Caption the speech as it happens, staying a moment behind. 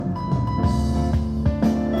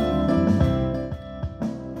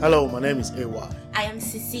Hello, my name is AY. I am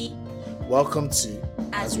Sisi. Welcome to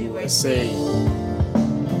As We Were Saying.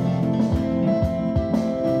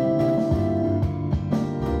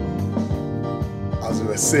 As we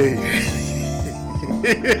were saying.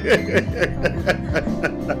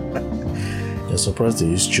 You're surprised they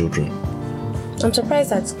use children. I'm surprised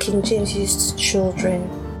that King James used children,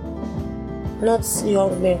 not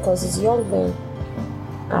young men, because it's young men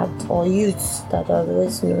or youths that are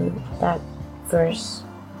always known that verse.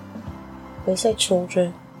 But he said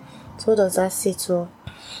children. So what does that say to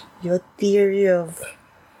your theory of...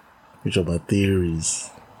 Which are my theories?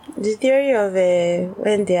 The theory of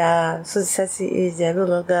when they are so certain age, they are no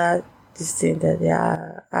longer this thing, that they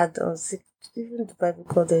are adults. Even the Bible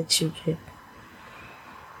called them children.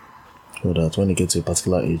 So that when they get to a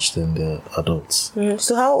particular age, then they're adults.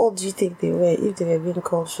 So how old do you think they were if they were being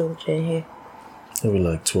called children here? They were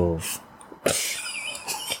like 12.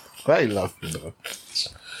 Why are you laughing now?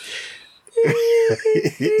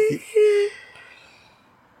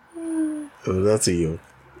 Oh, that's a yoke.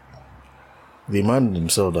 The man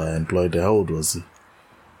himself that I employed, how old was he?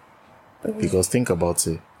 Because think about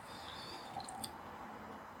it.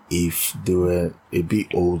 If they were a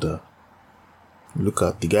bit older, look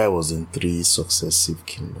at the guy was in 3 successive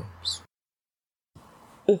kingdoms.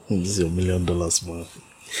 This is $1 million man.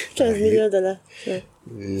 $1 million. Yeah.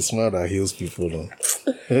 It's smart that heals people now.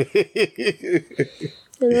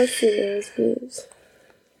 They're not serious, please.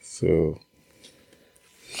 So,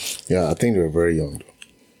 yeah, I think they were very young though.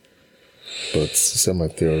 But it's my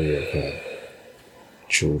theory of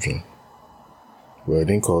children. Well, I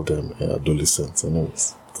didn't call them adolescents,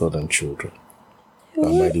 anyways. Call them children.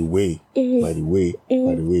 And by the way,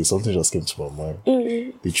 something just came to my mind.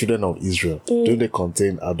 The children of Israel, do they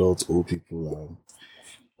contain adults, old people,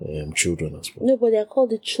 and children as well? No, but they're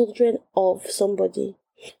called the children of somebody.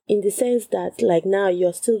 In the sense that, like now,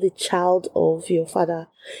 you're still the child of your father,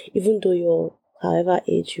 even though you're however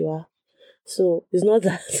age you are. So it's not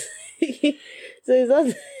that. So it's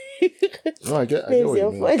not. No, I get what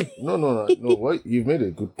you mean. No. Well, you've made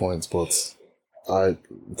a good point, but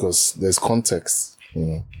because there's context,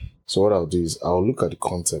 So what I'll do is I'll look at the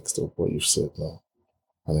context of what you've said now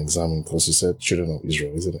and examine, because you said children of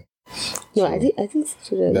Israel, isn't it? No, I think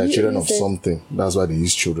children. They're children of something. That's why they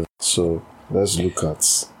use children. So let's look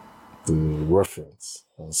at the reference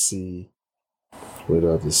and see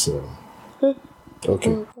whether this.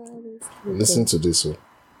 Okay. Listen to this one.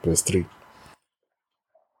 Verse 3.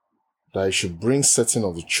 That I should bring certain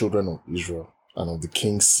of the children of Israel, and of the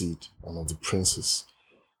king's seed, and of the princes,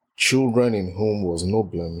 children in whom was no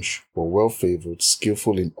blemish, but well favored,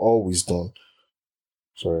 skillful in all wisdom.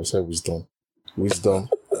 Sorry, I said wisdom. Wisdom,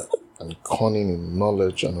 and cunning in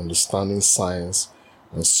knowledge and understanding science,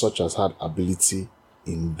 and such as had ability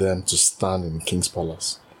in them to stand in the king's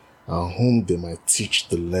palace, and whom they might teach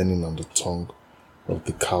the learning and the tongue of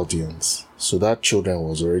the Chaldeans. So that children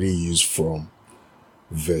was already used from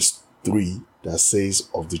verse 3 that says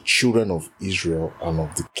of the children of Israel and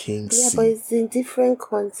of the king's seed. But it's in different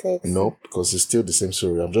context. No, because it's still the same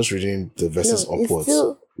story. I'm just reading the verses upwards. It's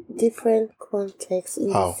still different context.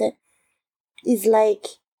 How? It's like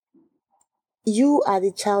you are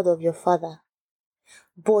the child of your father,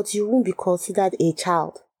 but you won't be considered a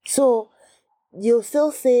child. So you'll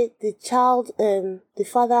still say the child, the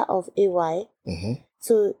father of AY. Mm-hmm.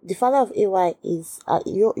 So the father of AY is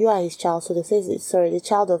you are his child. So they say the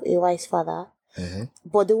child of AY's father. Mm-hmm.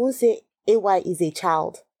 But they won't say AY is a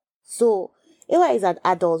child. So AY is an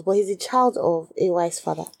adult, but he's a child of AY's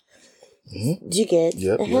father. Mm-hmm. Do you get?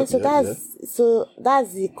 So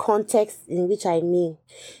that's the context in which I mean.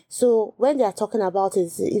 So when they are talking about it,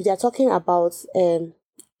 if they are talking about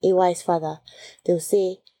AY's father, they'll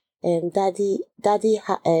say daddy's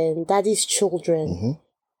children. Mm-hmm.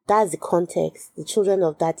 That's the context, the children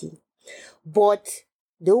of daddy. But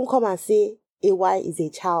they won't come and say AY is a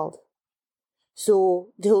child. So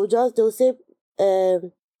they'll say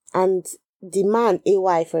and the man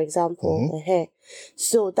AY, for example. Mm-hmm.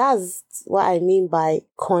 So that's what I mean by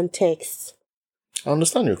context. I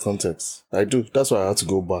understand your context. I do. That's why I had to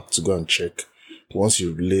go back to go and check once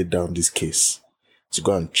you laid down this case, to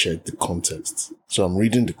go and check the context. So I'm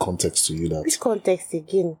reading the context to you. That which context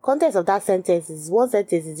again? Context of that sentence is one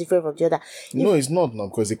sentence is different from the other. No, it's not now,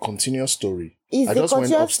 because it's a continuous story. It's the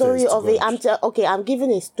continuous story of I'm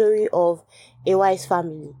giving a story of AY's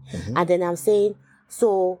family, and then I'm saying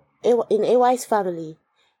so in AY's family,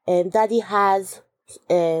 daddy has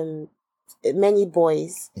many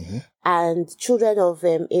boys, and children of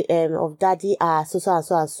daddy are so and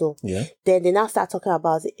so and so. Yeah. Then they now start talking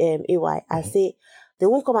about AY and say they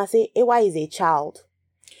won't come and say AY is a child.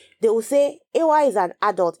 they will say AY is an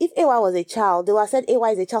adult. If AY was a child, they would have said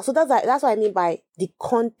AY is a child. So that's what I mean by the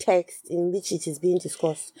context in which it is being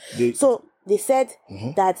discussed. So they said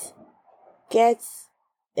that get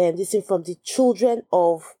this thing from the children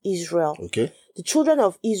of Israel. Okay. The children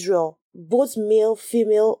of Israel, both male,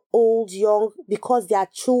 female, old, young, because they are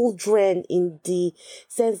children in the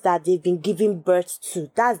sense that they've been given birth to.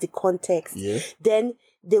 That's the context. Yeah. Then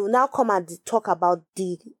they will now come and talk about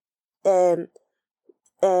the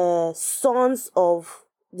sons of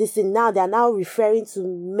this thing. Now they are now referring to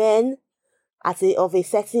men of a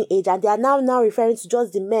certain age, and they are now referring to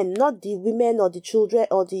just the men, not the women or the children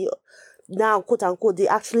or the now quote unquote the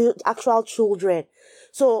actual children.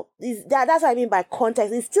 So that's what I mean by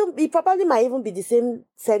context. It probably might even be the same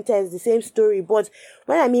sentence, the same story, but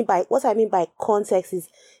what I mean by context is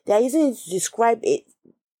they are using it to describe it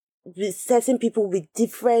with certain people with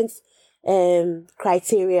different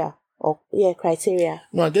criteria. Criteria.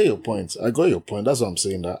 No, I get your point. I got your point. That's what I'm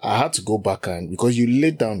saying. That I had to go back because you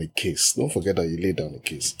laid down a case. Don't forget that you laid down a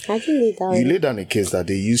case. I didn't lay down. You laid down a case that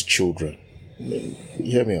they use children.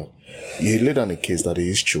 Hear me out. You laid down a case that they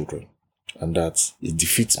use children, and that it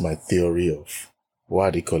defeats my theory of why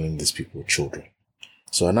are they calling these people children.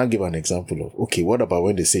 So I now give an example of, okay, what about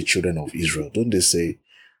when they say children of Israel? Don't they say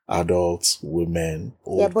adults, women,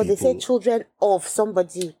 old but people? They say children of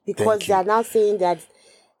somebody because they are now saying that.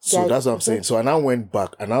 So that's what I'm saying. So I now went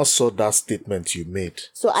back and I saw that statement you made.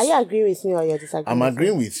 So are you agreeing with me or you're disagreeing? I'm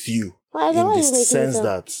agreeing with you in the sense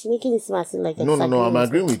that... Making it seem like No, I'm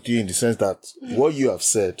agreeing with you in the sense that what you have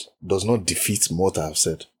said does not defeat what I have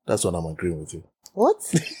said. That's what I'm agreeing with you. What?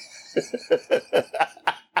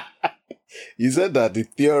 You said that the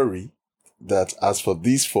theory that as for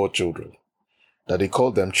these 4 children, that they call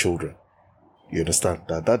them children, you understand,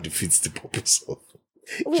 that defeats the purpose of...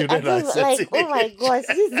 Wait, children I don't, like, oh my gosh,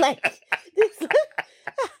 this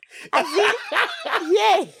I think,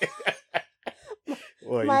 yeah.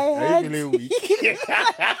 Boy, My are head. you feeling weak?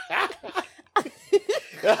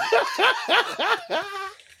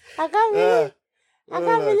 I can't believe it. I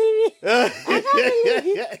can't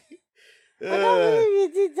believe you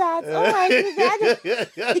did that. Oh my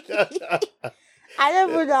God. I don't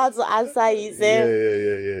even know how to answer you, sir.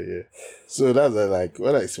 Yeah. So that's like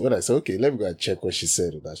when I said, okay, let me go and check what she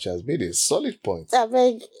said. That she has made a solid point. I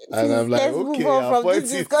beg, and I'm like, okay, her point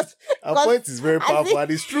is very powerful,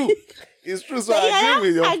 and it's true. It's true. So I agree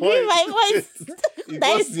with your point. I agree with my point.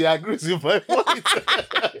 Because he agrees with my point.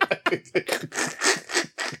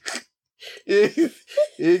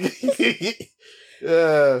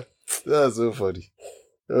 Yeah, that's so funny.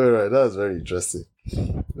 All right, that was very interesting.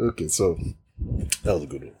 Okay, so that was a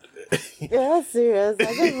good one. You're serious. I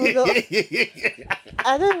don't even know.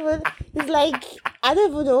 It's like, I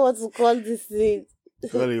don't even know what to call this thing.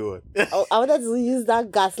 Call it what? I wanted to use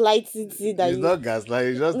that gaslighting thing that it's not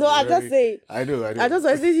gaslighting. It's just no, I'm just saying. I know. I just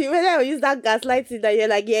was thinking when I use that gaslighting that you're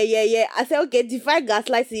like, yeah. I said, okay, define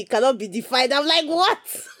gaslighting. It cannot be defined. I'm like, what?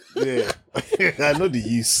 Yeah. I know the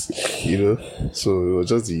use, So it was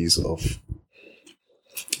just the use of.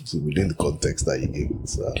 So within the context that you gave,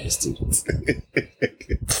 so I understood it.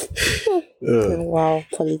 Wow,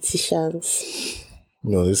 politicians.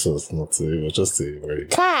 No, this was not. It was just a very.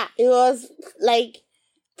 It was like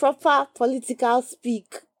proper political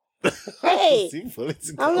speak. Hey,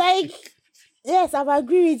 I'm like, yes, I'm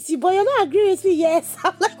agreeing with you, but you're not agreeing with me. Yes,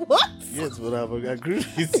 I'm like, what? Yes, but I'm agreeing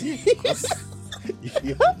with you because.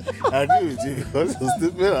 I agree with you because your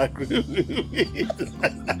statement agrees with me.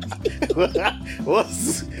 What's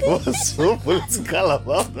so political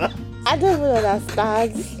about that? I don't even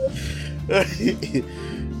understand.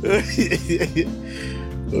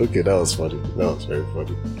 Okay, that was funny. That was very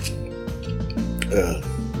funny.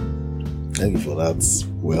 Thank you for that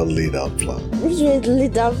well laid out plan. Which way to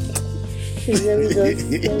lead up? Let me just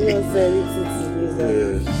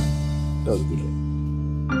that was a good one.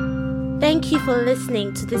 Thank you for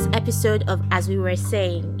listening to this episode of As We Were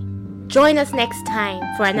Saying. Join us next time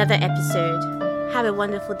for another episode. Have a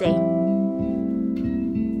wonderful day.